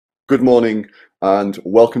good morning and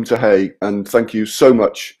welcome to Hay, and thank you so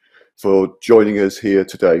much for joining us here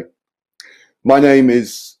today. My name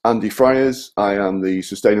is Andy Friars. I am the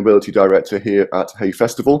Sustainability Director here at Hay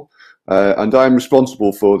Festival, and I am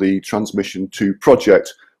responsible for the Trans.MISSION II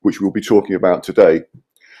project, which we'll be talking about today.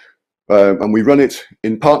 And we run it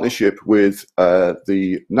in partnership with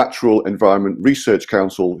the Natural Environment Research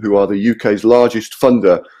Council, who are the UK's largest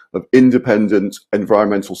funder of independent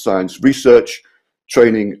environmental science research,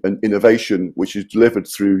 training and innovation, which is delivered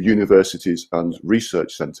through universities and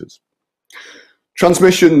research centres.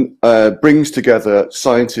 Trans.MISSION brings together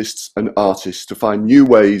scientists and artists to find new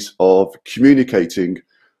ways of communicating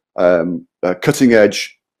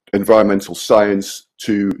cutting-edge environmental science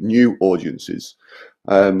to new audiences.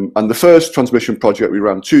 And the first Trans.MISSION project we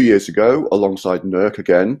ran 2 years ago alongside NERC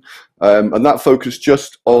again, and that focused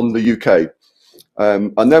just on the UK.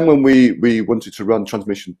 And then when we wanted to run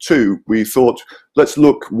Trans.MISSION II, we thought, let's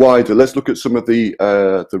look wider. Let's look at some of the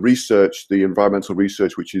research, the environmental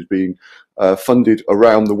research, which is being funded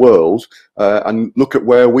around the world, and look at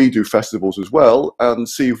where we do festivals as well, and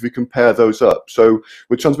see if we compare those up. So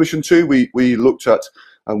with Trans.MISSION II, we looked at,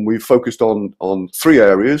 and we focused on 3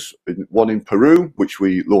 areas, one in Peru, which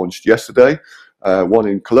we launched yesterday, one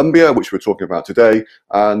in Colombia, which we're talking about today,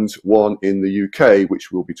 and one in the UK,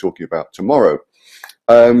 which we'll be talking about tomorrow.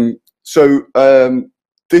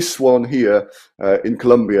 This one here in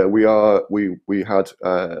Colombia, we had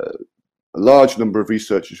a large number of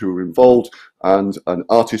researchers who were involved, and an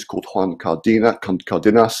artist called Juan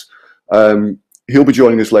Cárdenas. He'll be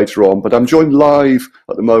joining us later on, but I'm joined live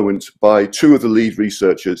at the moment by 2 of the lead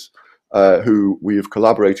researchers who we have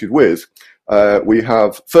collaborated with.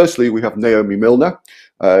 Firstly, we have Naomi Millner.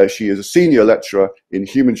 She is a senior lecturer in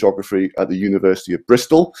human geography at the University of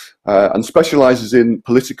Bristol and specialises in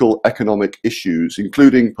political economic issues,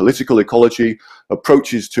 including political ecology,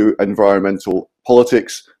 approaches to environmental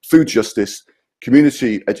politics, food justice,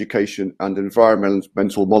 community education, and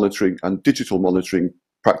environmental monitoring and digital monitoring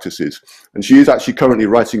practices. And she is actually currently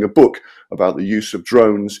writing a book about the use of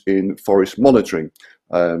drones in forest monitoring.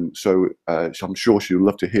 So I'm sure she'll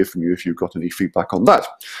love to hear from you if you've got any feedback on that.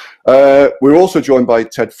 We're also joined by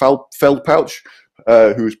Ted Feldpausch,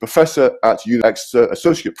 who is professor at Exeter,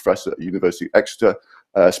 associate professor at University of Exeter,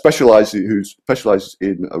 who specialises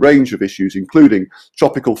in a range of issues, including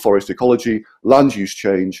tropical forest ecology, land use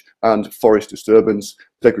change, and forest disturbance,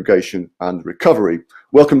 degradation, and recovery.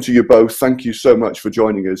 Welcome to you both. Thank you so much for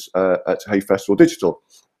joining us at Hay Festival Digital.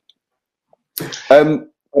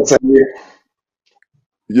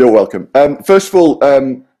 You're welcome. First of all,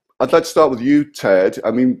 I'd like to start with you, Ted.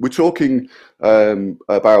 I mean, we're talking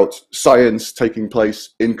about science taking place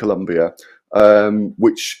in Colombia,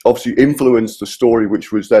 which obviously influenced the story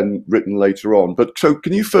which was then written later on. But so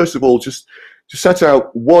can you first of all just to set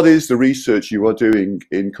out what is the research you are doing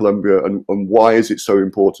in Colombia, and why is it so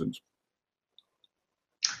important?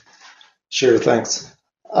 Sure, thanks.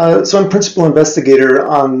 So I'm principal investigator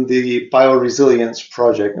on the bioresilience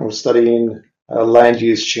project, and we're studying land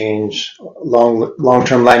use change,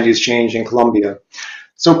 long-term land use change in Colombia.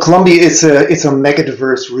 So Colombia, it's a mega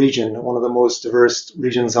diverse region, one of the most diverse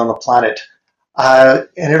regions on the planet, and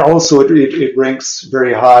it ranks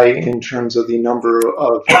very high in terms of the number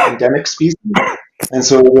of endemic species, and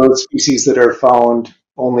so those species that are found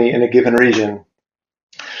only in a given region.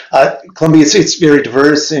 Colombia, it's very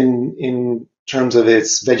diverse in terms of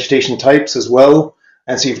its vegetation types as well,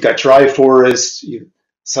 and so you've got dry forest,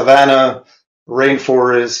 savanna,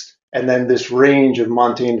 rainforest, and then this range of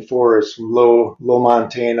montane forests from low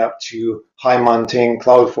montane up to high montane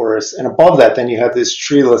cloud forests. And above that, then you have this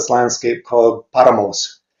treeless landscape called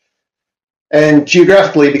páramos. And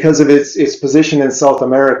geographically, because of its position in South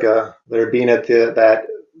America, there being at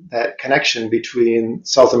that connection between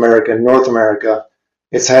South America and North America,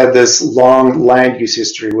 it's had this long land use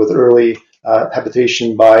history with early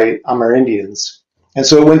habitation by Amerindians. And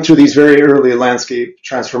so it went through these very early landscape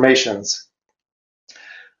transformations.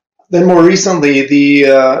 Then more recently,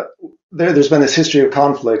 there's been this history of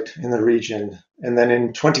conflict in the region. And then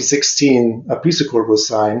in 2016, a peace accord was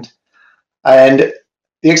signed. And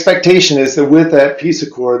the expectation is that with that peace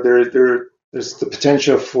accord, there's the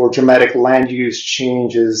potential for dramatic land use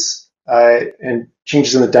changes and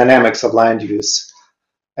changes in the dynamics of land use.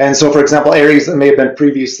 And so, for example, areas that may have been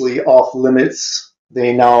previously off limits,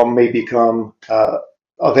 they now may become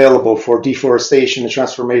available for deforestation and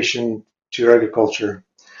transformation to agriculture.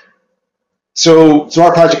 So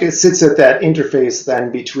our project sits at that interface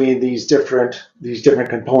then between these different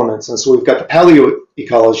components. And so we've got the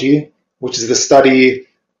paleoecology, which is the study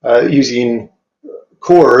using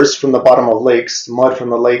cores from the bottom of lakes, mud from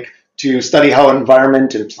the lake, to study how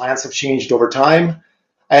environment and plants have changed over time.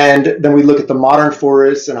 And then we look at the modern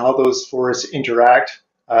forests and how those forests interact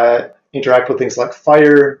with things like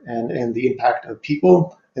fire and the impact of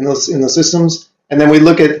people in those systems. And then we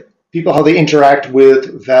look at people, how they interact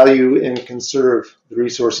with, value, and conserve the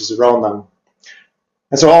resources around them.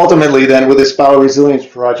 And so ultimately then with this bioresilience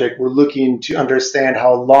project, we're looking to understand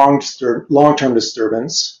how long-term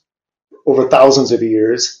disturbance over thousands of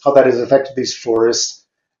years, how that has affected these forests,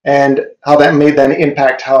 and how that may then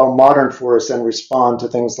impact how modern forests then respond to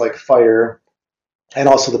things like fire, and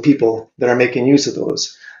also the people that are making use of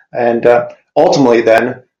those. And ultimately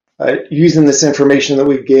then, using this information that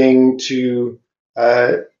we've gained to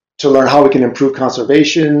learn how we can improve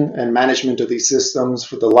conservation and management of these systems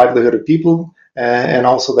for the livelihood of people, and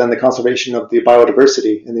also then the conservation of the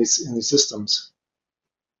biodiversity in these systems.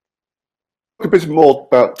 A bit more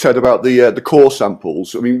about, Ted, about the core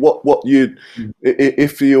samples. I mean,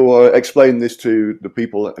 if you explain this to the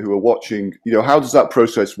people who are watching, how does that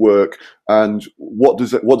process work, and what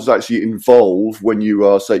does it actually involve when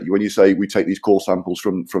you say we take these core samples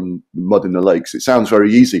from mud in the lakes? It sounds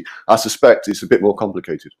very easy. I suspect it's a bit more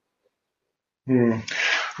complicated.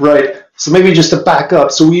 Right. So maybe just to back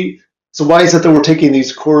up, so why is it that we're taking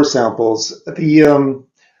these core samples?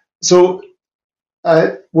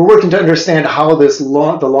 We're working to understand how the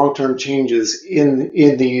long-term changes in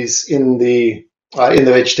the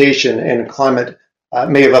vegetation and climate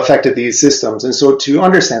may have affected these systems. And so to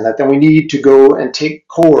understand that, then we need to go and take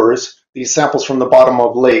cores, these samples from the bottom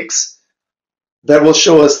of lakes, that will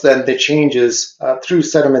show us then the changes through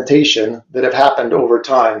sedimentation that have happened over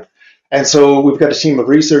time. And so we've got a team of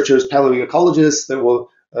researchers, paleoecologists, that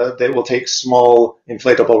will take small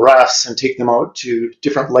inflatable rafts and take them out to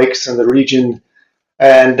different lakes in the region.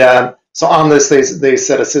 And so on this, they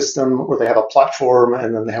set a system where they have a platform,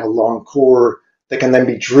 and then they have a long core that can then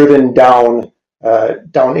be driven down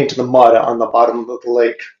into the mud on the bottom of the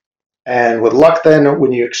lake. And with luck, then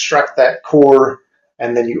when you extract that core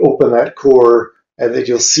and then you open that core, and then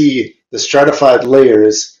you'll see the stratified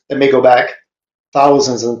layers that may go back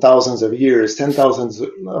thousands and thousands of years, 10,000s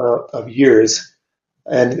of years.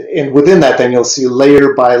 And within that, then you'll see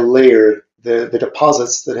layer by layer the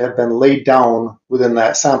deposits that have been laid down within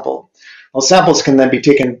that sample. Those samples can then be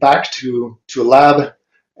taken back to a lab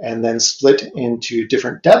and then split into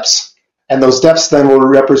different depths. And those depths then will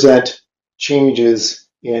represent changes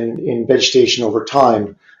in vegetation over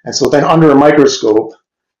time. And so then under a microscope,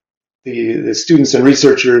 the students and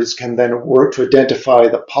researchers can then work to identify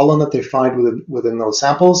the pollen that they find within those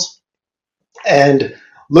samples and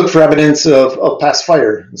look for evidence of past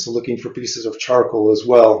fire. And so looking for pieces of charcoal as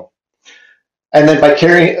well. And then by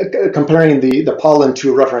comparing the pollen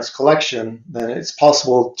to a reference collection, then it's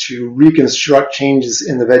possible to reconstruct changes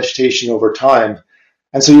in the vegetation over time.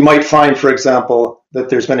 And so you might find, for example, that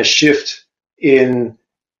there's been a shift in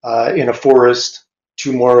a forest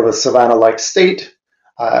to more of a savanna-like state,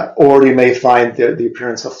 or you may find the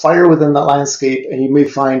appearance of fire within that landscape, and you may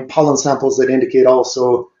find pollen samples that indicate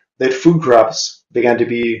also that food crops began to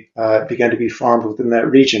be farmed within that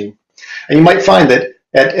region. And you might find that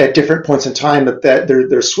at different points in time that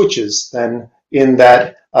there are switches then in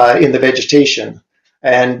the vegetation,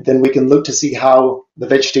 and then we can look to see how the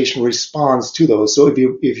vegetation responds to those. So if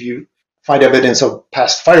you find evidence of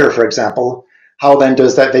past fire, for example, how then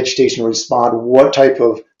does that vegetation respond? What type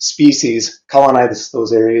of species colonize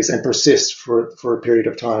those areas and persist for a period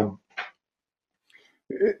of time?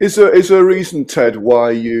 Is there a reason, Ted,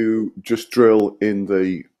 why you just drill in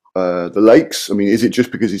the lakes? I mean, is it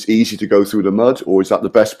just because it's easy to go through the mud, or is that the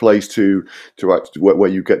best place to act, where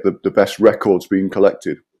you get the best records being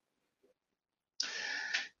collected?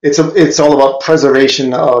 It's all about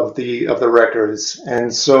preservation of the records,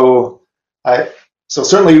 and so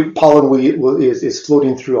certainly pollen is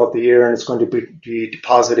floating throughout the air, and it's going to be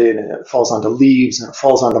deposited, and it falls onto leaves, and it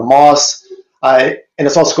falls onto moss, and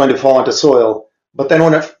it's also going to fall onto soil. But then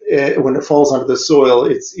when it falls onto the soil,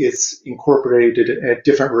 it's incorporated at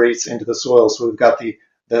different rates into the soil. So we've got the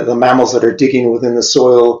mammals that are digging within the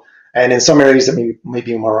soil, and in some areas that may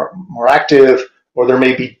be more active, or there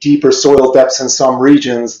may be deeper soil depths in some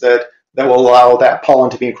regions that will allow that pollen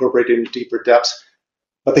to be incorporated into deeper depths.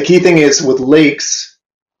 But the key thing is with lakes,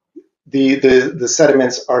 the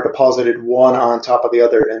sediments are deposited one on top of the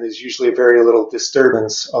other, and there's usually very little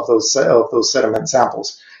disturbance of those sediment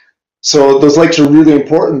samples. So those lakes are really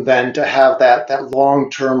important then to have that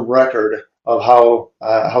long-term record of how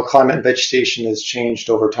climate and vegetation has changed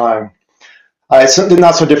over time. It's something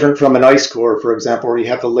not so different from an ice core, for example, where you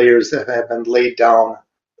have the layers that have been laid down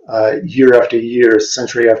year after year,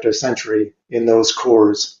 century after century in those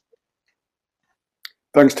cores.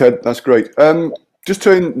 Thanks, Ted. That's great. Just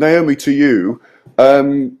turning Naomi to you.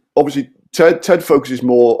 Obviously, Ted focuses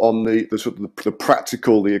more on the sort of the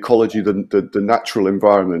practical, the ecology, the natural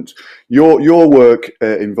environment. Your work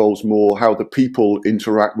involves more how the people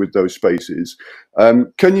interact with those spaces.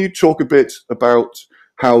 Can you talk a bit about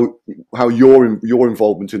how your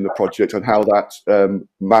involvement in the project and how that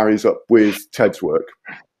marries up with Ted's work?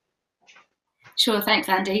 Sure, thanks,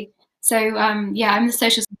 Andy. So yeah, I'm the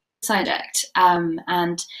social project, and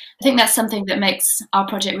I think that's something that makes our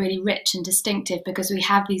project really rich and distinctive because we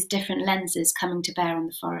have these different lenses coming to bear on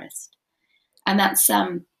the forest, and that's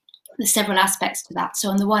there's several aspects to that. So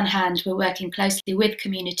on the one hand, we're working closely with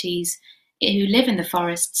communities who live in the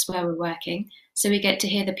forests where we're working, so we get to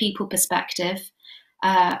hear the people perspective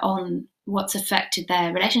on what's affected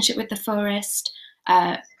their relationship with the forest.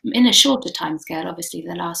 In a shorter timescale, obviously,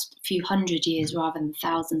 the last few hundred years rather than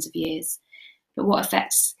thousands of years, but what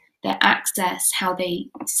affects their access, how they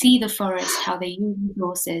see the forest, how they use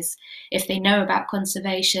resources, if they know about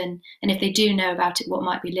conservation, and if they do know about it, what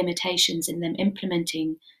might be limitations in them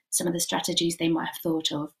implementing some of the strategies they might have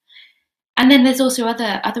thought of. And then there's also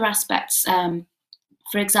other aspects.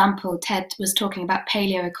 For example, Ted was talking about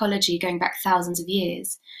paleo-ecology going back thousands of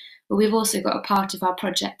years, but we've also got a part of our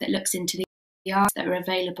project that looks into the arts that are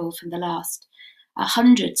available from the last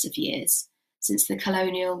hundreds of years, since the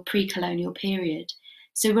pre-colonial period.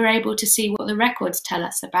 So we're able to see what the records tell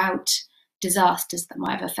us about disasters that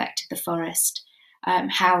might have affected the forest,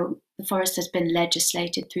 how the forest has been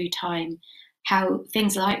legislated through time, how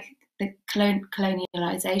things like the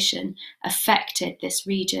colonialization affected this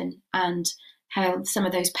region, and how some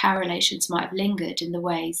of those power relations might have lingered in the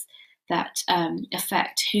ways that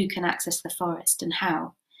affect who can access the forest and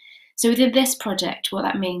how. So within this project, what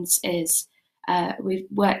that means is we've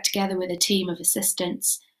worked together with a team of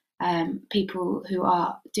assistants, people who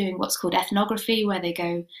are doing what's called ethnography, where they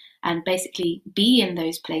go and basically be in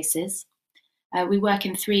those places. We work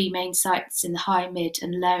in 3 main sites in the high, mid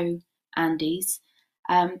and low Andes.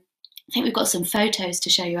 I think we've got some photos to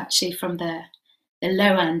show you actually from the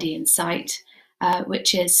low Andean site,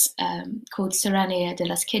 which is called Serranía de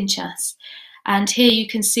las Quinchas. And here you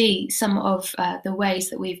can see some of the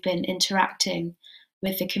ways that we've been interacting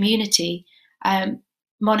with the community.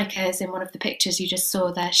 Monica is in one of the pictures you just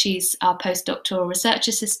saw there. She's our postdoctoral research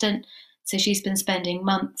assistant. So she's been spending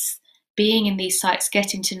months being in these sites,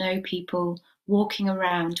 getting to know people, walking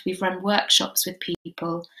around. We've run workshops with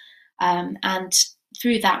people. And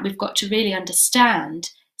through that, we've got to really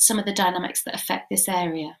understand some of the dynamics that affect this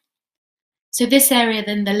area. So this area,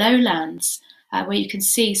 then the lowlands, where you can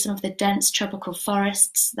see some of the dense tropical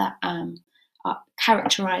forests that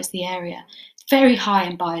characterize the area. It's very high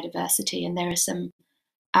in biodiversity, and there are some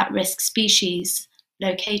at-risk species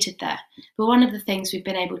located there. But one of the things we've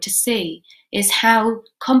been able to see is how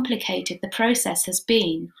complicated the process has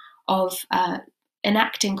been of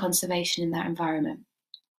enacting conservation in that environment.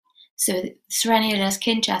 So Serranía de las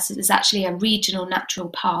Quinchas is actually a regional natural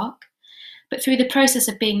park, but through the process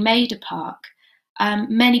of being made a park,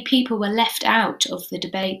 many people were left out of the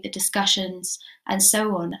debate, the discussions, and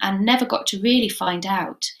so on, and never got to really find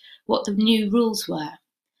out what the new rules were.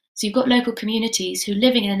 So you've got local communities who are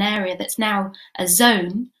living in an area that's now a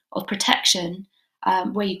zone of protection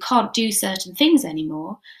where you can't do certain things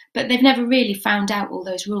anymore, but they've never really found out all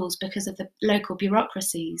those rules because of the local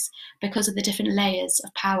bureaucracies, because of the different layers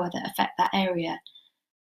of power that affect that area.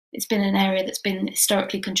 It's been an area that's been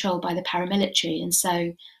historically controlled by the paramilitary, and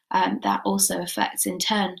so that also affects in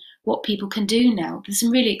turn what people can do now. There's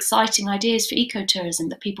some really exciting ideas for ecotourism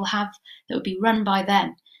that people have that would be run by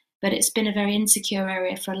them, but it's been a very insecure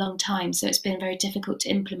area for a long time, so it's been very difficult to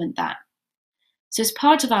implement that. So as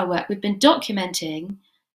part of our work, we've been documenting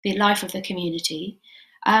the life of the community,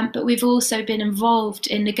 but we've also been involved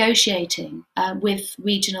in negotiating with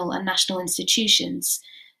regional and national institutions,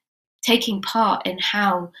 taking part in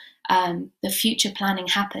how the future planning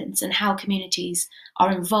happens and how communities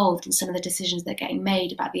are involved in some of the decisions that are getting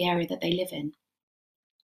made about the area that they live in.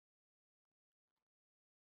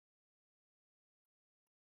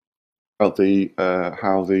 About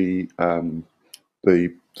how the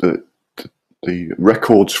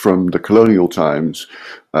records from the colonial times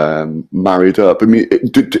married up. I mean,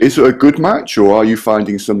 is it a good match, or are you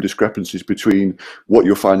finding some discrepancies between what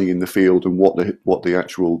you're finding in the field and what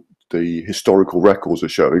the historical records are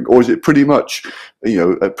showing, or is it pretty much,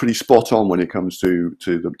 pretty spot on when it comes to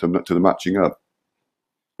the matching up?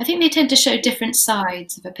 I think they tend to show different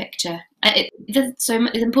sides of a picture. So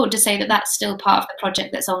it's important to say that that's still part of the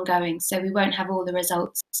project that's ongoing. So we won't have all the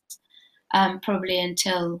results probably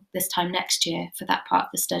until this time next year for that part of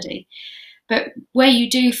the study. But where you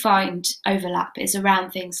do find overlap is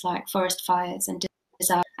around things like forest fires and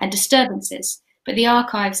disturbances. But the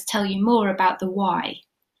archives tell you more about the why,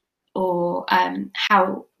 or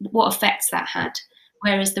what effects that had,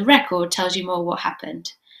 whereas the record tells you more what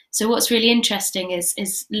happened. So what's really interesting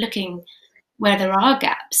is looking where there are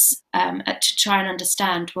gaps to try and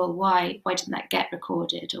understand, well, why didn't that get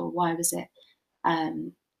recorded, or why was it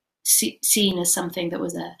seen as something that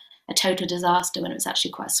was a total disaster when it was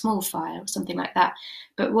actually quite a small fire or something like that.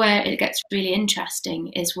 But where it gets really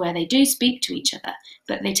interesting is where they do speak to each other,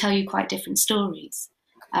 but they tell you quite different stories.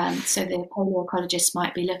 So the paleoecologists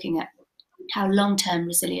might be looking at how long-term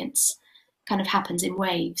resilience kind of happens in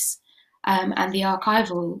waves, and the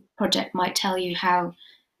archival project might tell you how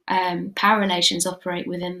power relations operate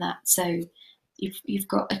within that. So you've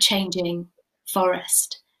got a changing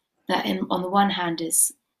forest that, on the one hand,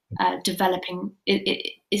 is developing.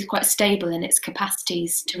 It is quite stable in its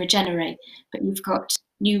capacities to regenerate, but you've got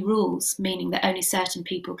new rules, meaning that only certain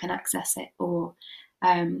people can access it, or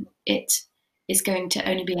it is going to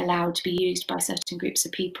only be allowed to be used by certain groups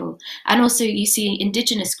of people. And also you see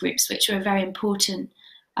indigenous groups, which are a very important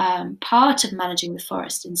part of managing the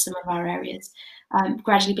forest in some of our areas,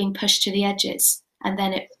 gradually being pushed to the edges, and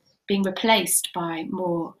then it being replaced by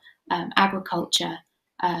more agriculture,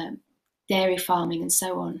 dairy farming, and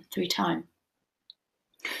so on through time.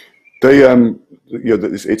 They,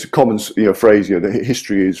 it's a common, phrase. The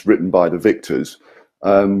history is written by the victors.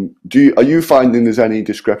 Are you finding there's any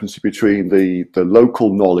discrepancy between the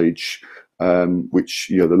local knowledge, which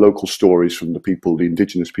the local stories from the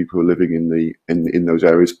indigenous people who are living in those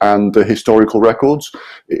areas, and the historical records?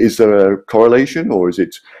 Is there a correlation, or is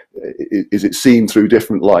it seen through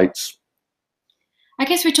different lights? I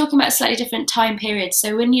guess we're talking about a slightly different time period.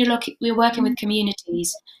 So when we're working with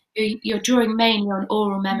communities, you're drawing mainly on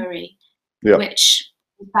oral memory, which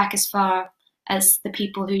is back as far as the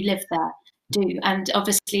people who live there do. And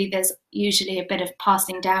obviously there's usually a bit of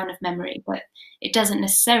passing down of memory, but it doesn't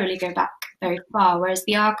necessarily go back very far, whereas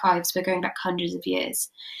the archives were going back hundreds of years.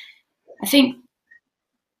 I think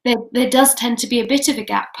there does tend to be a bit of a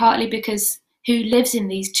gap, partly because who lives in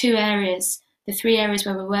these two areas, the three areas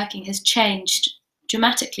where we're working, has changed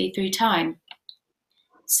dramatically through time.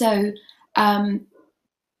 So,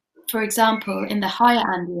 for example, in the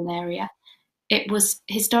higher Andean area, it was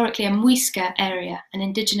historically a Muisca area, an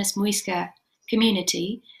indigenous Muisca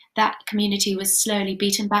community. That community was slowly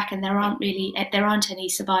beaten back, and there aren't any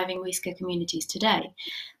surviving Muisca communities today.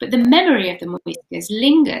 But the memory of the Muiscas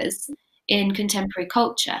lingers in contemporary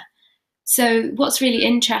culture. So what's really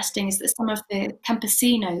interesting is that some of the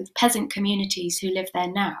campesino, peasant communities who live there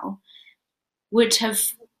now, would have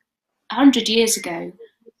 100 years ago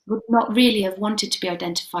would not really have wanted to be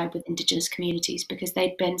identified with indigenous communities, because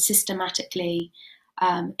they'd been systematically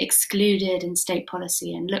excluded in state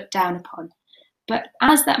policy and looked down upon. But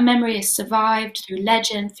as that memory has survived through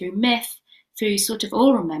legend, through myth, through sort of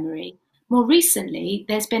oral memory, more recently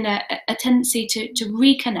there's been a tendency to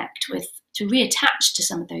reconnect with, to reattach to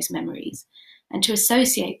some of those memories and to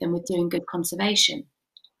associate them with doing good conservation.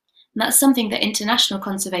 And that's something that international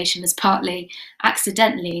conservation has partly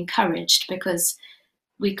accidentally encouraged, because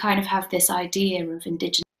we kind of have this idea of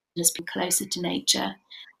indigenous being closer to nature.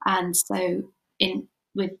 And so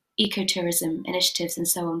with ecotourism initiatives and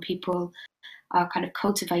so on, people are kind of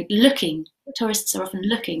tourists are often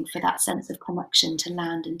looking for that sense of connection to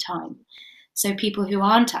land and time. So people who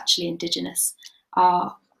aren't actually indigenous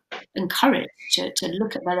are encouraged to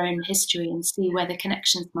look at their own history and see where the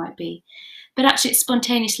connections might be. But actually it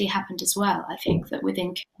spontaneously happened as well. I think that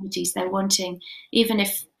within communities, they're wanting, even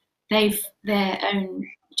if their own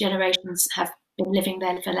generations have been living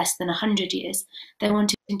there for less than 100 years, they're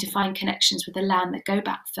wanting to find connections with the land that go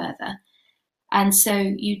back further. And so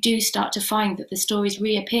you do start to find that the stories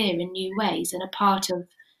reappear in new ways and are part of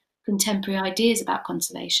contemporary ideas about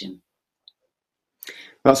conservation.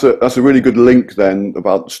 That's a really good link then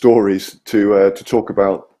about stories to talk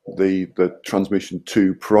about the Trans.MISSION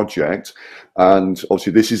II project. And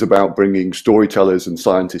obviously this is about bringing storytellers and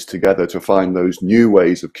scientists together to find those new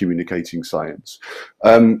ways of communicating science.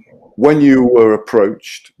 When you were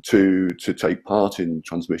approached to take part in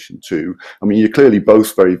Trans.MISSION II, I mean, you're clearly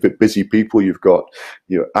both very busy people. You've got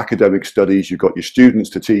your academic studies, you've got your students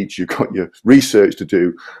to teach, you've got your research to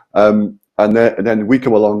do, and then we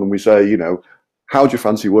come along and we say, how do you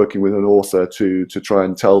fancy working with an author to try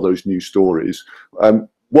and tell those new stories?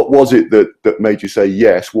 What was it that made you say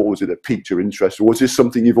yes? What was it that piqued your interest? Or was this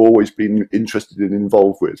something you've always been interested and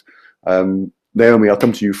involved with? Naomi, I'll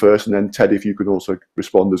come to you first, and then Ted, if you could also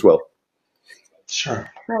respond as well. Sure.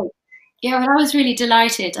 Great. Yeah, well, I was really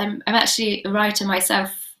delighted. I'm actually a writer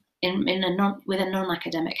myself with a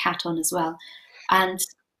non-academic hat on as well. And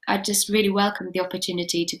I just really welcomed the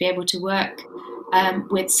opportunity to be able to work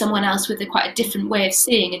with someone else with quite a different way of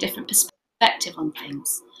seeing, a different perspective on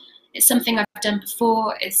things. It's something I've done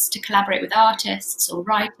before, is to collaborate with artists or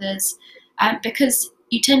writers, because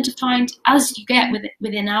you tend to find, as you get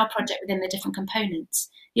within our project, within the different components,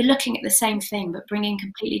 you're looking at the same thing but bringing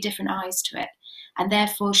completely different eyes to it, and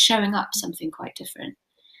therefore showing up something quite different.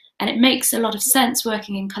 And it makes a lot of sense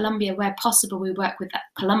working in Colombia. Where possible, we work with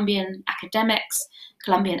Colombian academics,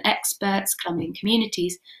 Colombian experts, Colombian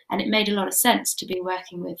communities, and it made a lot of sense to be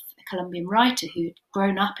working with a Colombian writer who'd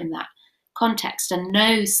grown up in that context and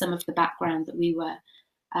knows some of the background that we were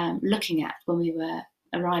looking at when we were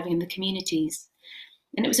arriving in the communities.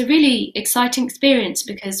 And it was a really exciting experience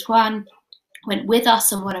because Juan went with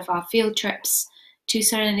us on one of our field trips to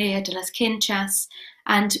Serranía de las Quinchas,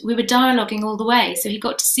 and we were dialoguing all the way. So he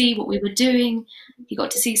got to see what we were doing. He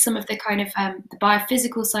got to see some of the kind of the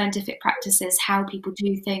biophysical scientific practices, how people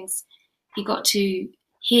do things. He got to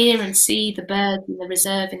hear and see the birds in the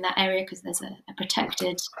reserve in that area, because there's a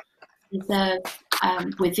protected reserve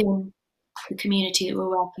within the community that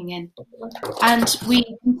we're working in. And we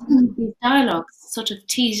continued these dialogues, sort of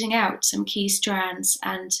teasing out some key strands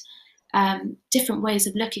and different ways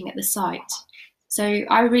of looking at the site. So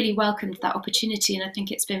I really welcomed that opportunity, and I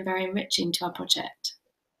think it's been very enriching to our project.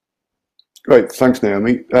 Great, thanks,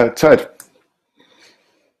 Naomi. Ted?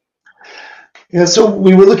 Yeah, so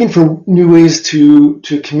we were looking for new ways to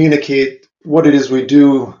communicate what it is we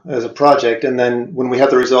do as a project, and then when we have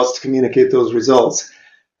the results, to communicate those results.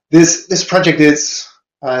 This project is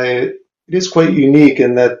it is quite unique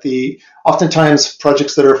in that oftentimes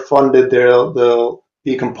projects that are funded, they'll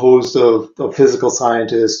be composed of physical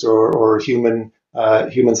scientists or human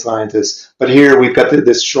scientists, but here we've got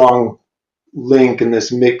this strong link and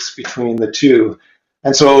this mix between the two.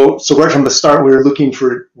 And so right from the start, we were looking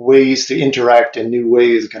for ways to interact in new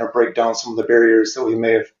ways, kind of break down some of the barriers that we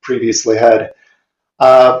may have previously had.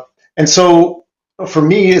 And so for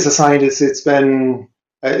me as a scientist, it's been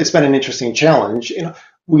an interesting challenge. You know,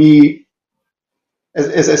 we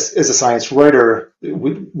as a science writer,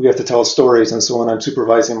 we have to tell stories, and so when I'm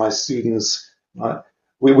supervising my students,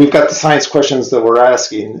 we've got the science questions that we're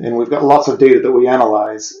asking, and we've got lots of data that we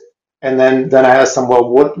analyze. And then I ask them, well,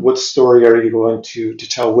 what story are you going to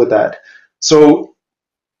tell with that? So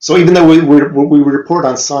even though we report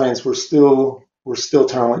on science, we're still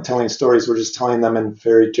telling stories. We're just telling them in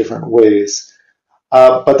very different ways.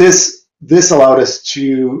 But this allowed us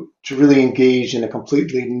to really engage in a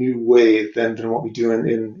completely new way than what we do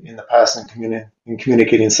in the past in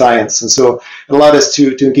communicating science. And so it allowed us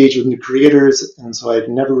to engage with new creators. And so I'd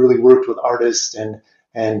never really worked with artists and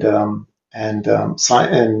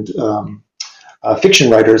fiction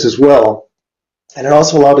writers as well. And it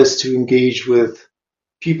also allowed us to engage with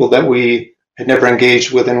people that we had never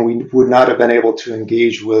engaged with, and we would not have been able to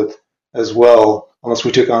engage with as well unless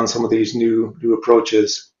we took on some of these new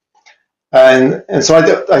approaches. And so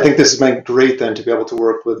I think this has been great then to be able to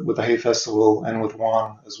work with the Hay Festival and with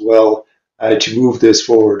Juan as well to move this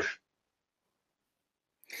forward.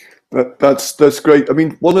 That's great. I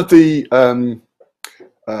mean, one of the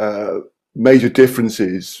major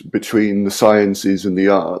differences between the sciences and the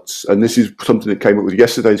arts, and this is something that came up with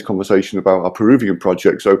yesterday's conversation about our Peruvian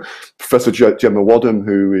project. So Professor Gemma Wadham,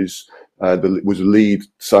 who is was a lead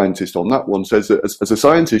scientist on that one, says that as a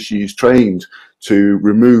scientist, she's trained to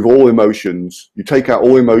remove all emotions. You take out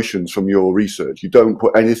all emotions from your research. You don't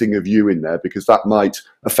put anything of you in there, because that might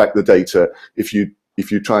affect the data. If you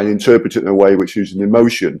try and interpret it in a way which is an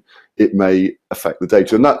emotion, it may affect the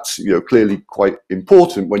data. And that's, you know, clearly quite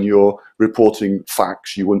important when you're reporting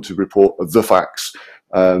facts. You want to report the facts,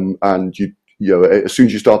 and you know, as soon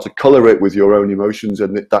as you start to colour it with your own emotions,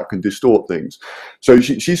 and that can distort things. So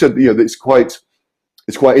she said, you know, that it's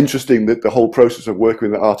quite interesting that the whole process of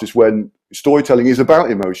working with an artist, when storytelling is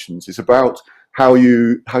about emotions, it's about how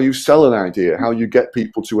you sell an idea, how you get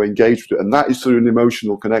people to engage with it, and that is through an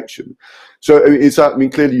emotional connection. So is that? I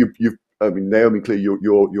mean, clearly Naomi, clearly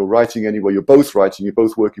you're writing anyway. You're both writing. You're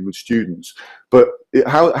both working with students. But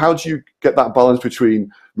how do you get that balance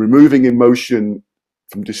between removing emotion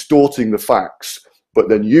from distorting the facts, but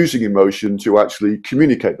then using emotion to actually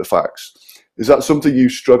communicate the facts? Is that something you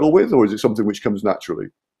struggle with, or is it something which comes naturally?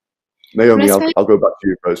 Naomi, I'll go back to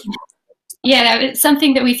you first. Yeah, it's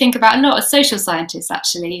something that we think about a lot as social scientists,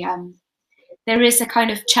 actually. There is a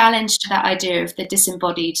kind of challenge to that idea of the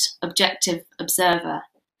disembodied objective observer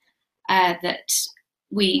that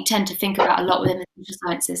we tend to think about a lot within the social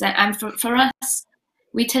sciences. And for us,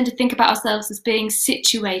 we tend to think about ourselves as being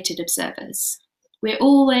situated observers. We're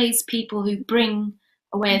always people who bring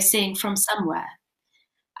a way of seeing from somewhere.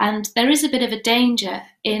 And there is a bit of a danger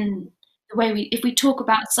in the way if we talk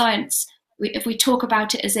about science, if we talk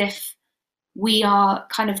about it as if we are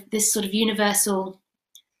kind of this sort of universal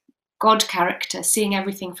God character seeing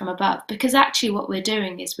everything from above, because actually what we're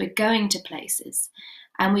doing is we're going to places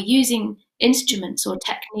and we're using instruments or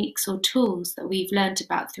techniques or tools that we've learned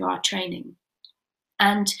about through our training.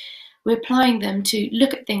 And we're applying them to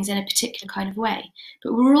look at things in a particular kind of way.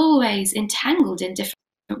 But we're always entangled in different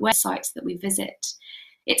websites that we visit.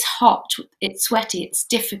 It's hot, it's sweaty, it's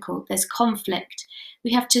difficult, there's conflict.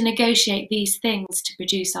 We have to negotiate these things to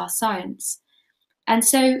produce our science. And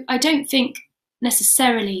so I don't think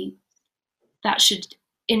necessarily that should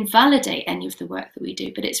invalidate any of the work that we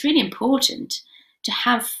do, but it's really important to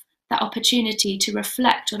have that opportunity to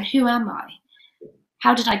reflect on who am I?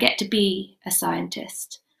 How did I get to be a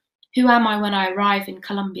scientist? Who am I when I arrive in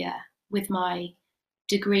Colombia with my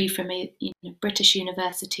degree from a British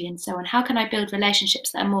university and so on? How can I build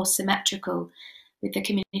relationships that are more symmetrical with the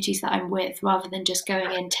communities that I'm with, rather than just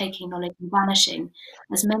going in, taking knowledge and vanishing,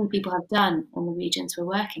 as many people have done in the regions we're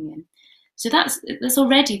working in? So that's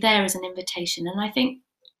already there as an invitation. And I think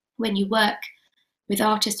when you work with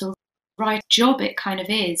artists or writers, job it kind of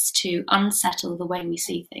is to unsettle the way we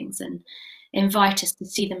see things and invite us to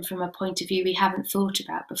see them from a point of view we haven't thought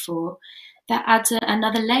about before. That adds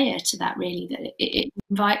another layer to that, really, that it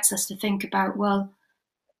invites us to think about, well,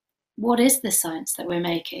 what is the science that we're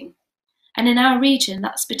making? And in our region,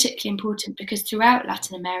 that's particularly important because throughout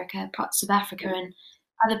Latin America, parts of Africa and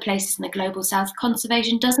other places in the global south,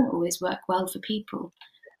 conservation doesn't always work well for people.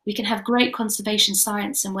 We can have great conservation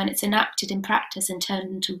science, and when it's enacted in practice and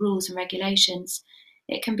turned into rules and regulations,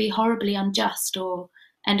 it can be horribly unjust or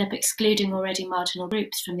end up excluding already marginal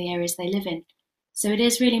groups from the areas they live in. So it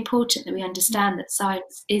is really important that we understand that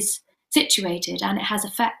science is situated and it has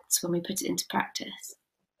effects when we put it into practice.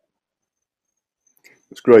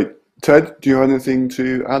 That's great. Ted, do you have anything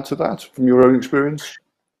to add to that from your own experience?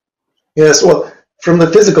 Yes, well, from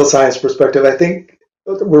the physical science perspective, I think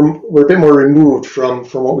we're a bit more removed from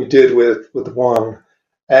what we did with Juan.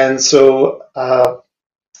 And so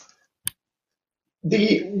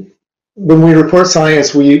when we report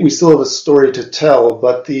science, we still have a story to tell,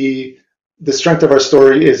 but the strength of our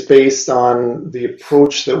story is based on the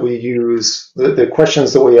approach that we use, the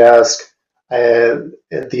questions that we ask,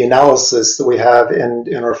 the analysis that we have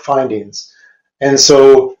in our findings. And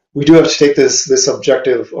so we do have to take this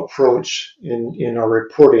objective approach in our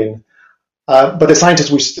reporting. But as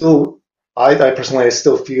scientists, I personally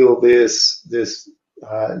still feel this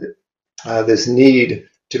need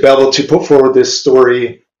to be able to put forward this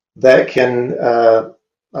story that can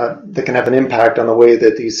have an impact on the way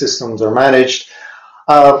that these systems are managed.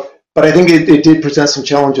 But I think it did present some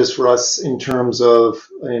challenges for us in terms of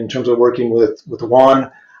working with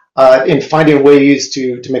Juan, in finding ways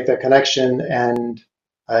to make that connection and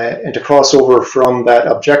to cross over from that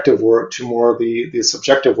objective work to more the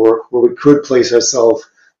subjective work, where we could place ourselves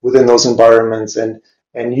within those environments and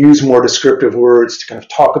use more descriptive words to kind of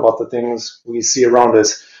talk about the things we see around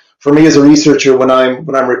us. For me as a researcher, when I'm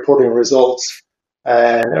reporting results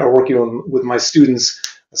and or working with my students,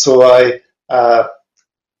 so I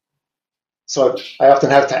often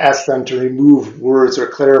have to ask them to remove words or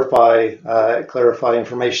clarify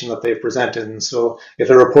information that they've presented. And so if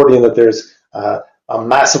they're reporting that there's a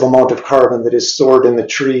massive amount of carbon that is stored in the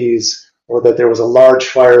trees, or that there was a large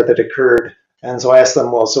fire that occurred, and so I ask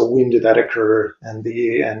them, well, so when did that occur, and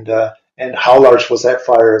how large was that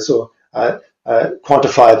fire? So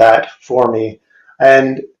quantify that for me.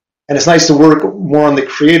 And it's nice to work more on the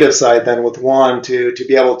creative side than with Juan to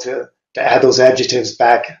be able to add those adjectives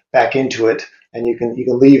back into it, and you can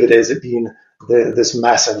leave it as it being this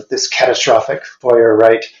massive, this catastrophic fire,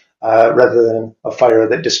 right? Rather than a fire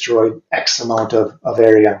that destroyed X amount of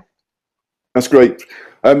area. That's great.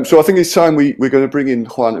 So I think it's time we're going to bring in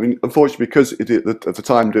Juan. I mean, unfortunately, because of the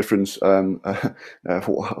time difference, it's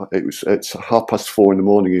 4:30 in the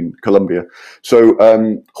morning in Colombia. So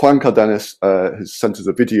Juan Cárdenas has sent us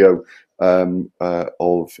a video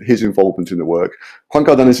of his involvement in the work. Juan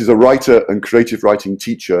Cárdenas is a writer and creative writing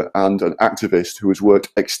teacher and an activist who has worked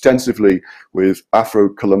extensively with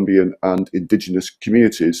Afro-Colombian and indigenous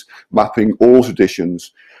communities, mapping all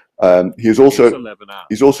traditions. He's also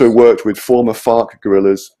worked with former FARC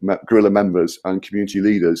guerrilla members and community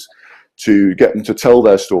leaders to get them to tell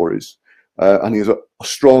their stories, and he has a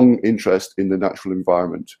strong interest in the natural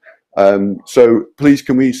environment. So please,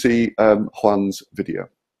 can we see Juan's video?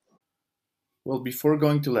 Well, before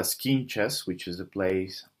going to Las Quinchas, which is the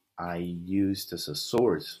place I used as a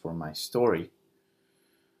source for my story,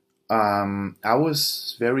 I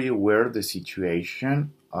was very aware of the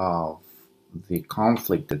situation of the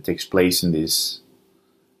conflict that takes place in this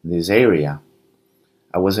area.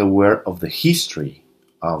 I was aware of the history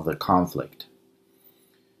of the conflict,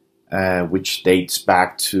 which dates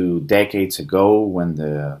back to decades ago when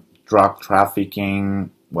the drug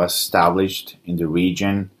trafficking was established in the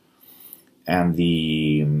region and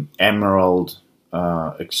the emerald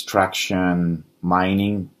extraction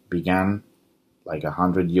mining began like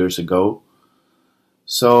 100 years ago.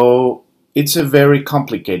 So it's a very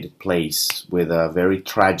complicated place with a very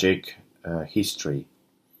tragic history.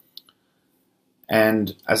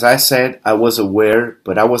 And as I said, I was aware,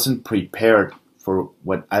 but I wasn't prepared for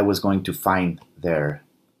what I was going to find there.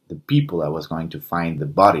 The people I was going to find, the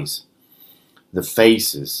bodies, the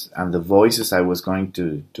faces, and the voices I was going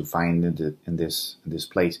to find in this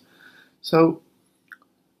place. So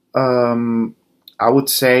I would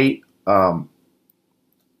say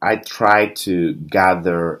I tried to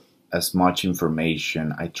gather as much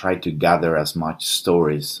information. I tried to gather as much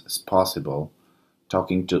stories as possible,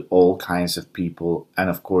 talking to all kinds of people, and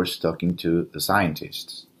of course talking to the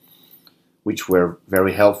scientists, which were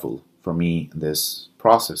very helpful for me in this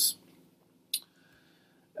process.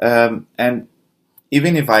 And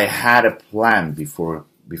even if I had a plan before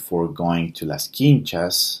going to Las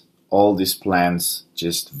Quinchas, all these plans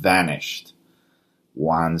just vanished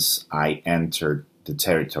once I entered the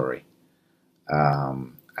territory.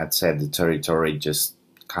 I'd said the territory just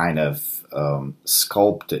kind of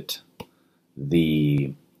sculpted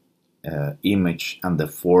the image and the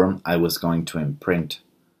form I was going to imprint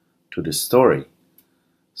to the story.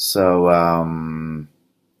 So I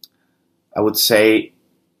would say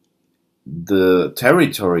the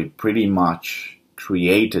territory pretty much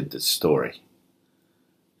created the story.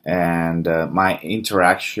 And my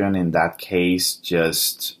interaction in that case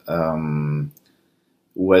just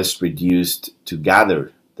was reduced to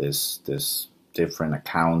gather this different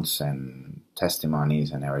accounts and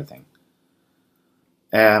testimonies and everything.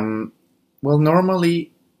 Well,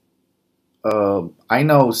 normally I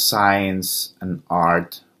know science and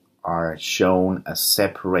art are shown as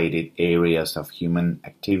separated areas of human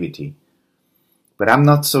activity, but I'm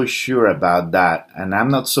not so sure about that, and I'm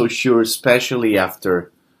not so sure, especially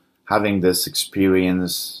after having this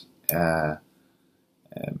experience,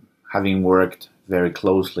 having worked very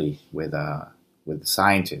closely with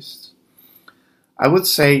scientists. I would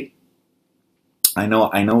say I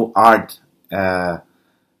know art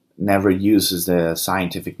never uses the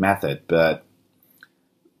scientific method, but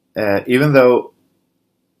even though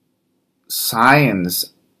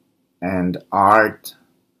science and art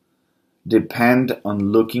depend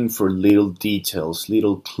on looking for little details,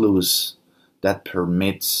 little clues that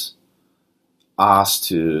permits us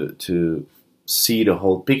to see the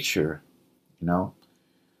whole picture, you know.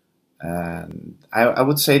 And I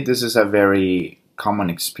would say this is a very common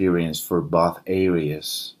experience for both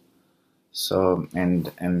areas. So,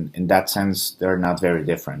 and in that sense, they're not very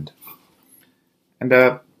different. And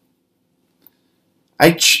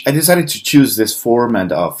I decided to choose this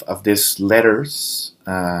format of these letters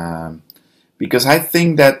because I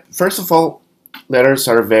think that, first of all, letters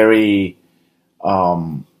are very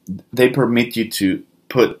they permit you to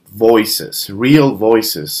put voices, real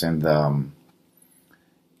voices, in the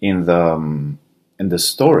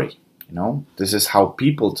story. You know, this is how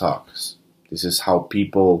people talk. This is how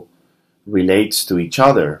people relates to each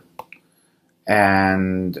other.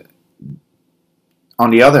 And on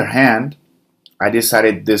the other hand, I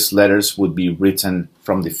decided these letters would be written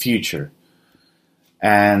from the future,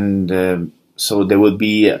 and so there would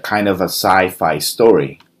be a kind of a sci-fi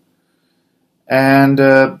story. And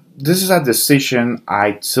this is a decision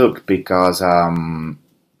I took because I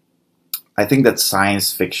think that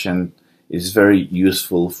science fiction is very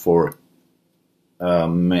useful for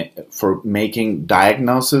making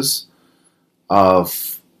diagnosis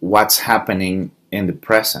of what's happening in the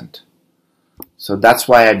present. So that's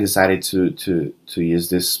why I decided to use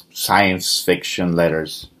this science fiction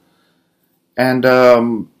letters. And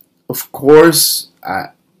of course,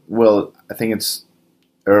 I think it's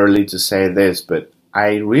early to say this, but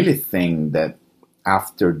I really think that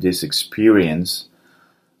after this experience,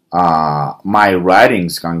 my writing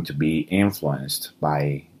is going to be influenced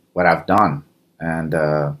by what I've done,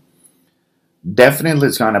 and definitely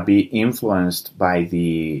it's going to be influenced by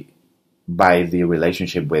the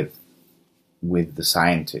relationship with the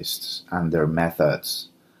scientists and their methods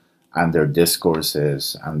and their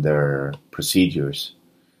discourses and their procedures.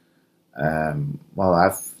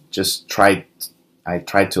 I've just tried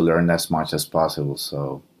to learn as much as possible,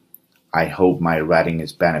 so I hope my writing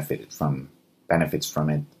is benefits from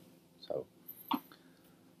it. So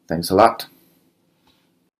Thanks a lot.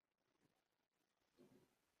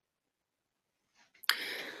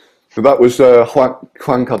 So that was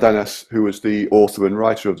Juan Cárdenas, who was the author and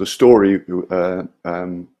writer of the story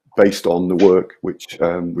based on the work which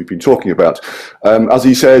we've been talking about. As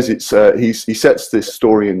he says, he sets this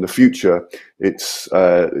story in the future. It's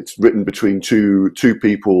written between two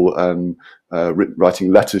people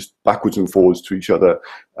writing letters backwards and forwards to each other,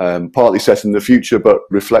 partly set in the future, but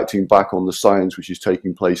reflecting back on the science which is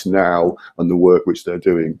taking place now and the work which they're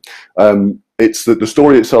doing. It's that the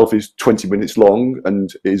story itself is 20 minutes long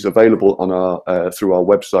and is available on our through our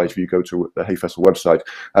website if you go to the Hay Festival website.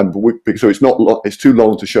 So it's too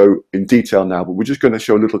long to show in detail now, but we're just going to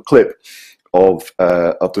show a little clip of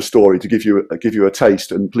the story to give you a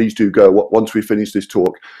taste. And please do go, once we finish this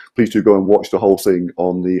talk, please do go and watch the whole thing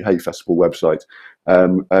on the Hay Festival website.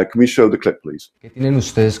 Can we show the clip, please? ¿Qué tienen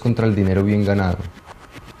ustedes contra el dinero bien ganado?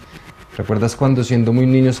 ¿Recuerdas cuando siendo muy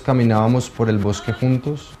niños caminábamos por el bosque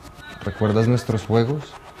juntos? ¿Recuerdas nuestros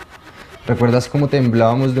juegos? ¿Recuerdas cómo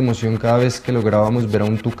temblábamos de emoción cada vez que lográbamos ver a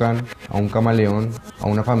un tucán, a un camaleón, a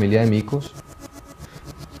una familia de micos?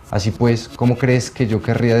 Así pues, ¿cómo crees que yo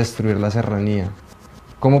querría destruir la serranía?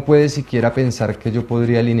 ¿Cómo puedes siquiera pensar que yo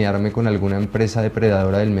podría alinearme con alguna empresa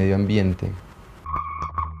depredadora del medio ambiente?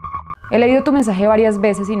 He leído tu mensaje varias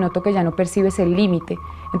veces y noto que ya no percibes el límite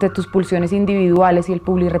entre tus pulsiones individuales y el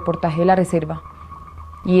publirreportaje de la reserva.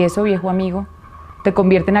 Y eso, viejo amigo, te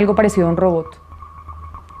convierte en algo parecido a un robot.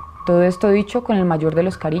 Todo esto dicho con el mayor de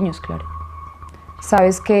los cariños, claro.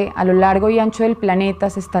 Sabes que a lo largo y ancho del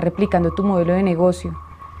planeta se está replicando tu modelo de negocio,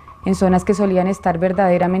 en zonas que solían estar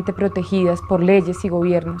verdaderamente protegidas por leyes y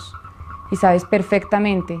gobiernos. Y sabes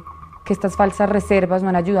perfectamente que estas falsas reservas no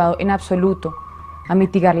han ayudado en absoluto a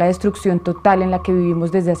mitigar la destrucción total en la que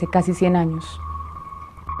vivimos desde hace casi 100 años.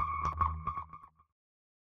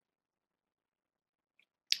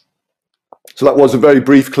 So that was a very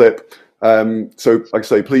brief clip. So like I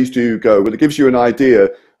say, please do go, but it gives you an idea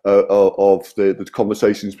of the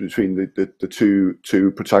conversations between the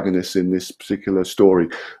two protagonists in this particular story.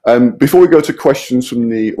 Before we go to questions from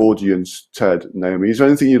the audience, Ted, Naomi, is there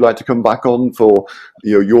anything you'd like to come back on for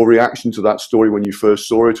your reaction to that story when you first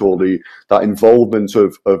saw it, or that involvement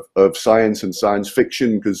of science and science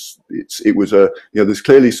fiction? Because it was there's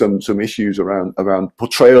clearly some issues around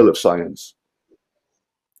portrayal of science.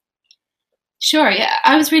 Sure, yeah.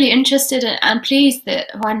 I was really interested and pleased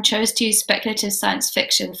that Juan chose to use speculative science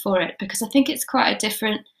fiction for it, because I think it's quite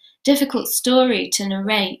a difficult story to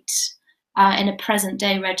narrate in a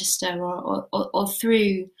present-day register or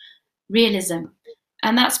through realism.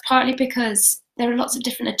 And that's partly because there are lots of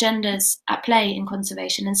different agendas at play in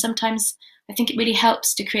conservation, and sometimes I think it really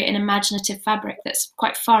helps to create an imaginative fabric that's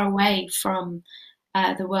quite far away from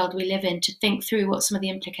the world we live in, to think through what some of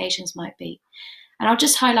the implications might be. And I'll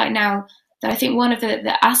just highlight now that I think one of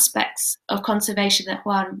the aspects of conservation that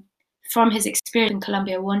Juan, from his experience in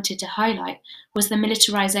Colombia, wanted to highlight was the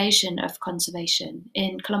militarization of conservation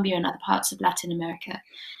in Colombia and other parts of Latin America.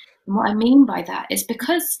 And what I mean by that is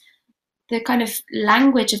because the kind of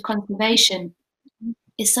language of conservation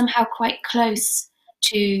is somehow quite close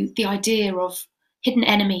to the idea of hidden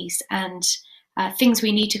enemies and things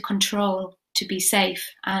we need to control to be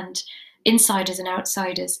safe, and insiders and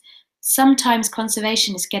outsiders. Sometimes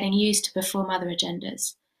conservation is getting used to perform other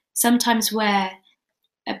agendas. Sometimes where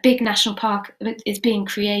a big national park is being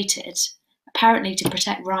created, apparently to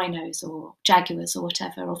protect rhinos or jaguars or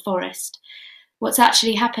whatever, or forest, what's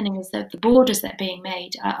actually happening is that the borders that are being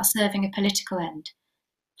made are serving a political end.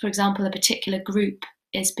 For example, a particular group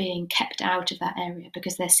is being kept out of that area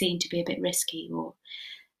because they're seen to be a bit risky, or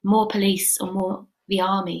more police or more the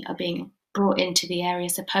army are being brought into the area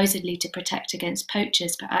supposedly to protect against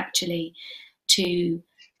poachers, but actually to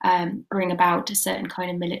bring about a certain kind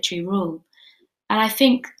of military rule. And I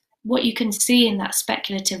think what you can see in that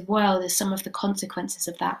speculative world is some of the consequences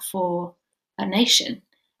of that for a nation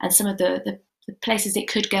and some of the places it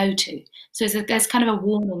could go to. So there's kind of a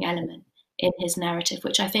warning element in his narrative,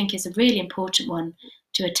 which I think is a really important one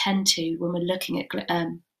to attend to when we're looking at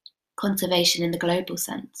conservation in the global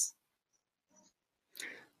sense.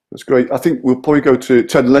 That's great. I think we'll probably go to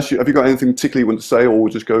Ted, unless have you got anything particularly you want to say, or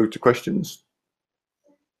we'll just go to questions?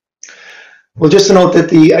 Well, just to note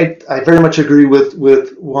that I very much agree with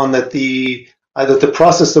Juan that the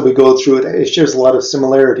process that we go through, it shares a lot of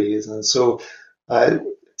similarities, and so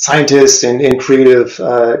scientists and creative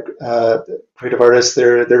artists,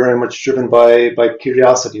 they're very much driven by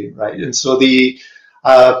curiosity, right? And so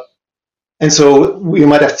we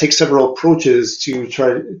might have to take several approaches to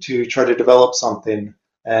try to develop something,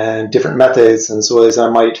 and different methods. And so as I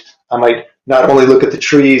might not only look at the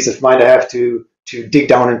trees, if I have to to dig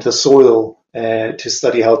down into the soil to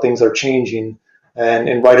study how things are changing.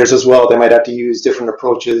 And writers as well, they might have to use different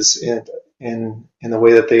approaches in the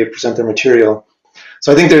way that they present their material.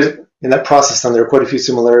 So I think there's, in that process, then there are quite a few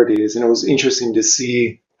similarities, and it was interesting to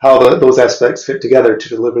see how those aspects fit together to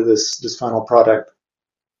deliver this final product.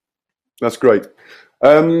 That's great.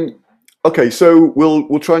 Okay, so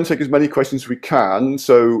we'll try and take as many questions as we can.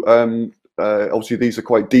 So obviously these are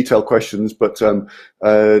quite detailed questions, but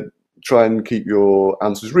try and keep your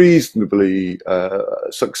answers reasonably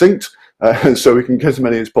succinct, so we can get as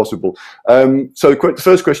many as possible. So the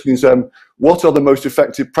first question is, what are the most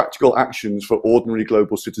effective practical actions for ordinary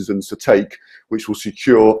global citizens to take which will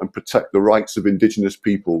secure and protect the rights of indigenous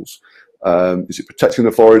peoples? Is it protecting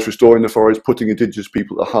the forest, restoring the forest, putting indigenous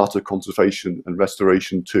people at the heart of conservation and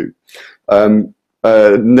restoration too?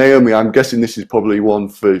 Naomi, I'm guessing this is probably one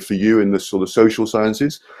for you in the sort of social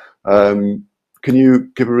sciences. Can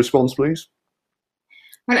you give a response, please?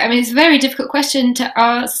 Well, I mean, it's a very difficult question to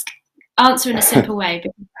answer in a simple way,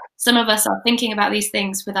 because some of us are thinking about these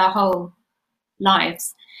things with our whole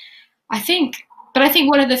lives. I think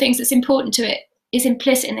one of the things that's important to it is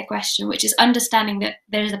implicit in the question, which is understanding that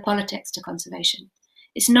there is a politics to conservation.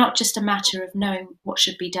 It's not just a matter of knowing what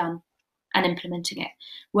should be done and implementing it.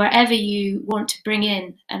 Wherever you want to bring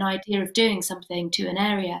in an idea of doing something to an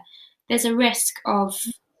area, there's a risk of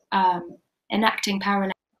enacting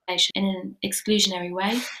power relation in an exclusionary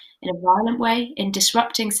way, in a violent way, in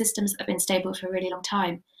disrupting systems that have been stable for a really long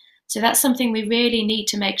time. So that's something we really need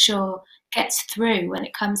to make sure gets through when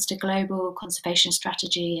it comes to global conservation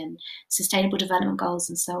strategy and sustainable development goals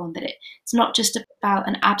and so on, that it's not just about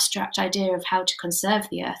an abstract idea of how to conserve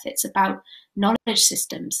the earth, it's about knowledge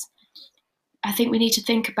systems. I think we need to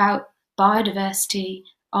think about biodiversity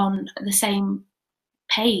on the same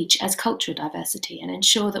page as cultural diversity and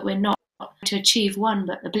ensure that we're not to achieve one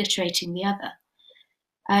but obliterating the other.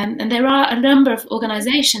 And there are a number of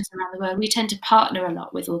organisations around the world. We tend to partner a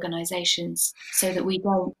lot with organisations so that we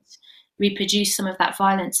don't reproduce some of that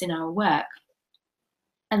violence in our work.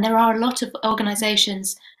 And there are a lot of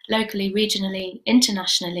organisations locally, regionally,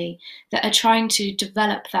 internationally that are trying to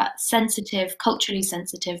develop that sensitive, culturally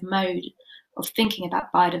sensitive mode of thinking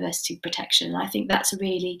about biodiversity protection. And I think that's a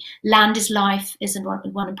really, land is life is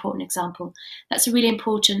one important example. That's a really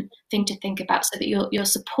important thing to think about, so that you're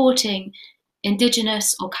supporting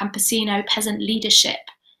indigenous or campesino peasant leadership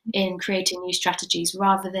in creating new strategies,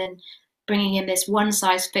 rather than bringing in this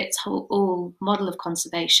one-size-fits-all model of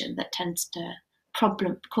conservation that tends to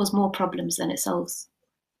cause more problems than it solves.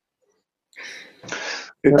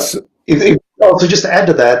 Also, just to add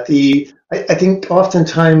to that, I think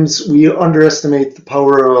oftentimes we underestimate the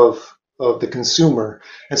power of the consumer,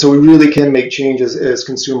 and so we really can make changes as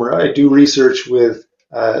consumer. I do research with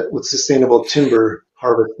sustainable timber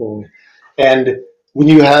harvesting, and when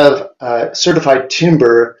you have certified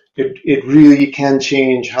timber, it really can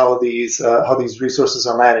change how these resources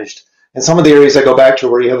are managed. And some of the areas I go back to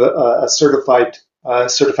where you have a certified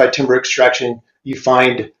timber extraction, you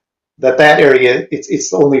find that area, it's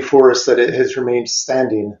the only forest that it has remained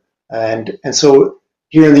standing. And so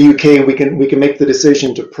here in the UK, we can make the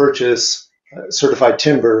decision to purchase certified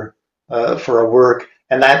timber for our work,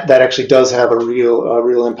 and that actually does have a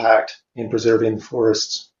real impact in preserving the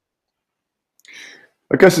forests.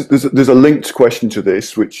 I guess there's a linked question to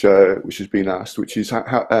this, which has been asked, which is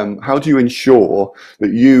how do you ensure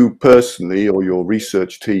that you personally or your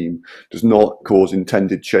research team does not cause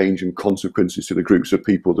intended change and consequences to the groups of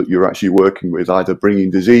people that you're actually working with, either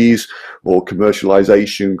bringing disease or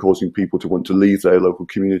commercialization, causing people to want to leave their local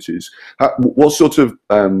communities? What sort of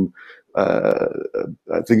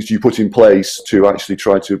things do you put in place to actually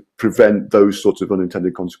try to prevent those sorts of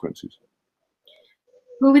unintended consequences?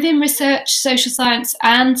 Well, within research, social science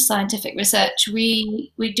and scientific research,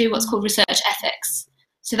 we do what's called research ethics.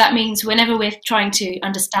 So that means whenever we're trying to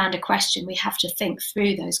understand a question, we have to think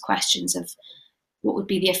through those questions of what would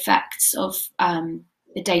be the effects of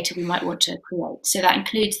the data we might want to create. So that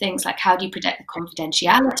includes things like, how do you protect the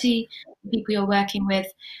confidentiality of the people you're working with?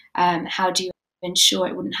 How do you ensure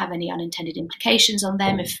it wouldn't have any unintended implications on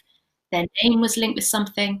them if their name was linked with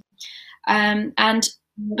something?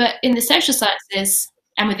 But in the social sciences,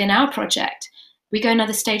 and within our project, we go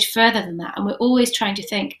another stage further than that. And we're always trying to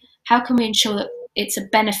think, how can we ensure that it's a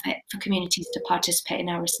benefit for communities to participate in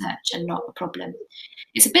our research and not a problem?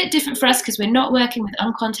 It's a bit different for us because we're not working with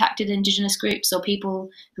uncontacted indigenous groups or people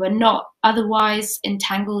who are not otherwise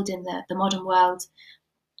entangled in the modern world.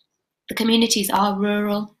 The communities are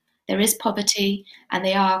rural, there is poverty, and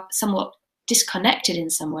they are somewhat disconnected in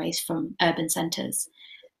some ways from urban centres.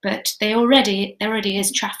 But there already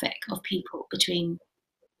is traffic of people between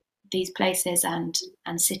these places and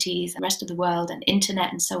cities, the rest of the world, and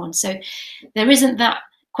internet and so on. So there isn't that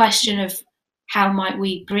question of how might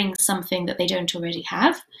we bring something that they don't already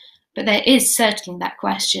have, but there is certainly that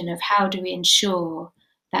question of how do we ensure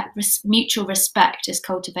that mutual respect is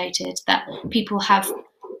cultivated, that people have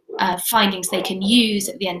findings they can use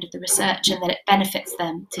at the end of the research, and that it benefits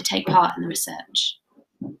them to take part in the research.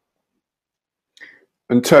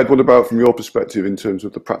 And Ted, what about from your perspective in terms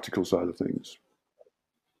of the practical side of things?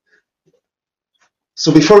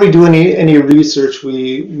 So before we do any research,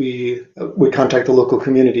 we contact the local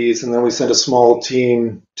communities, and then we send a small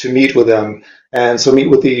team to meet with them, and so meet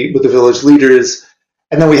with the village leaders,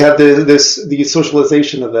 and then we have these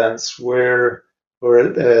socialization events where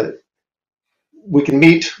we can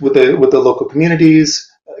meet with the local communities,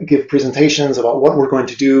 give presentations about what we're going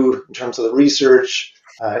to do in terms of the research,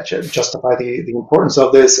 justify the importance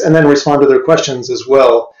of this, and then respond to their questions as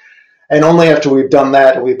well. And only after we've done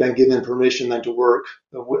that and we've been given permission then to work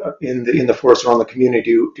in the forest around the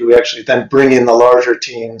community do we actually then bring in the larger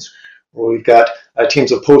teams, where we've got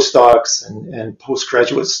teams of postdocs and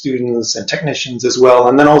postgraduate students and technicians as well,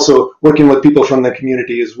 and then also working with people from the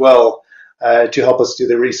community as well to help us do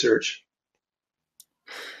the research.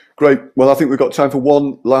 Great. Well, I think we've got time for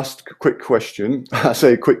one last quick question. I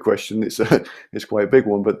say a quick question, it's quite a big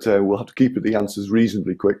one, but we'll have to keep the answers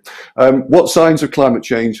reasonably quick. What signs of climate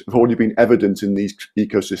change have already been evident in these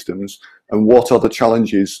ecosystems, and what are the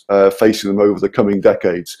challenges facing them over the coming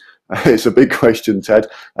decades? It's a big question, Ted,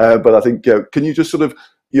 but I think, can you just sort of,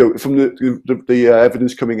 from the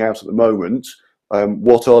evidence coming out at the moment,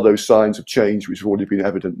 what are those signs of change which have already been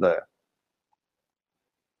evident there?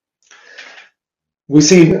 We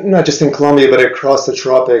see, not just in Colombia, but across the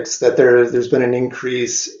tropics, that there's been an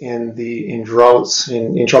increase in droughts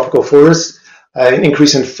in tropical forests, an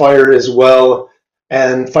increase in fire as well,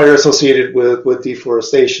 and fire associated with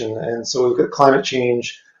deforestation. And so we've got climate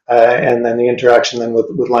change and then the interaction then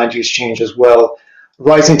with land use change as well.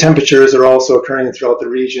 Rising temperatures are also occurring throughout the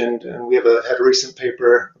region, and we had a recent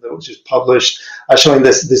paper that was just published showing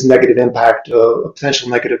this negative impact, a potential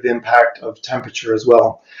negative impact of temperature as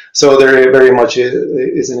well. So there very much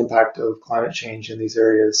is an impact of climate change in these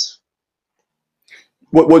areas.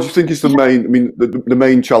 What do you think is the main, the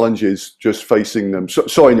main challenges just facing them?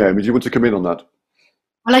 Sorry, Naomi, do you want to come in on that?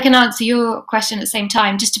 Well, I can answer your question at the same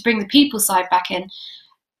time, just to bring the people side back in.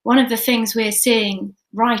 One of the things we're seeing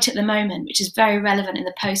right at the moment, which is very relevant in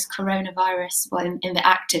the post-coronavirus, well, in the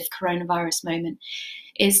active coronavirus moment,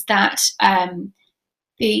 is that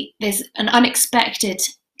there's an unexpected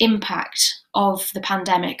impact of the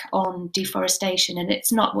pandemic on deforestation, and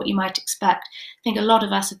it's not what you might expect. I think a lot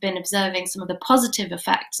of us have been observing some of the positive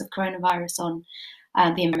effects of coronavirus on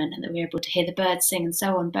the environment, and that we're able to hear the birds sing and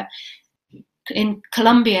so on. But in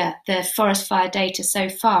Colombia, the forest fire data so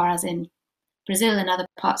far, as in Brazil and other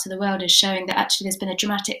parts of the world, is showing that actually there's been a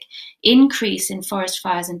dramatic increase in forest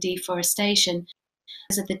fires and deforestation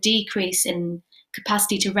because of the decrease in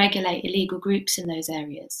capacity to regulate illegal groups in those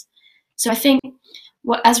areas. So I think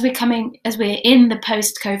as we're in the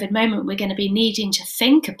post-COVID moment, we're going to be needing to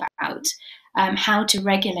think about how to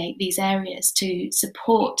regulate these areas to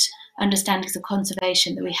support understandings of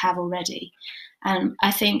conservation that we have already. And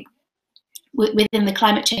I think within the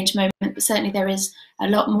climate change moment, certainly there is a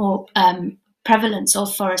lot more prevalence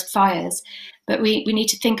of forest fires, but we need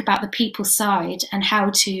to think about the people side and how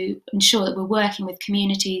to ensure that we're working with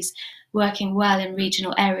communities, working well in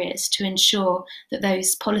regional areas to ensure that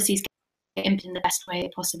those policies get implemented in the best way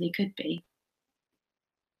they possibly could be.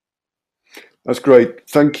 That's great.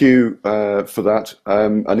 Thank you for that.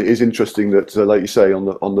 And it is interesting that, like you say,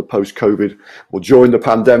 on the post-COVID or during the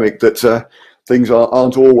pandemic, that things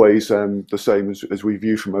aren't always the same as we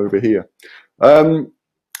view from over here.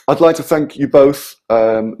 I'd like to thank you both,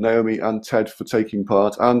 Naomi and Ted, for taking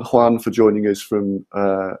part, and Juan for joining us from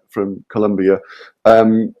Colombia.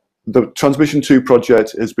 The Trans.MISSION II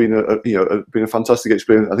project has been a fantastic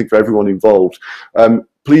experience, I think, for everyone involved.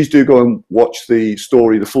 Please do go and watch the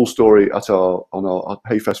full story on our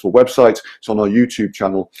Hay Festival website. It's on our YouTube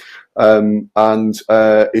channel. And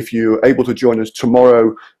if you're able to join us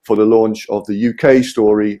tomorrow for the launch of the UK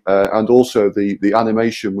story and also the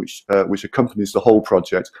animation which accompanies the whole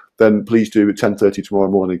project, then please do at 10:30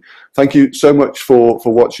 tomorrow morning. Thank you so much for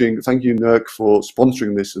watching. Thank you, NERC, for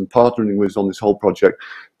sponsoring this and partnering with us on this whole project.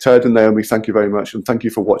 Ted and Naomi, thank you very much, and thank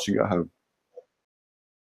you for watching at home.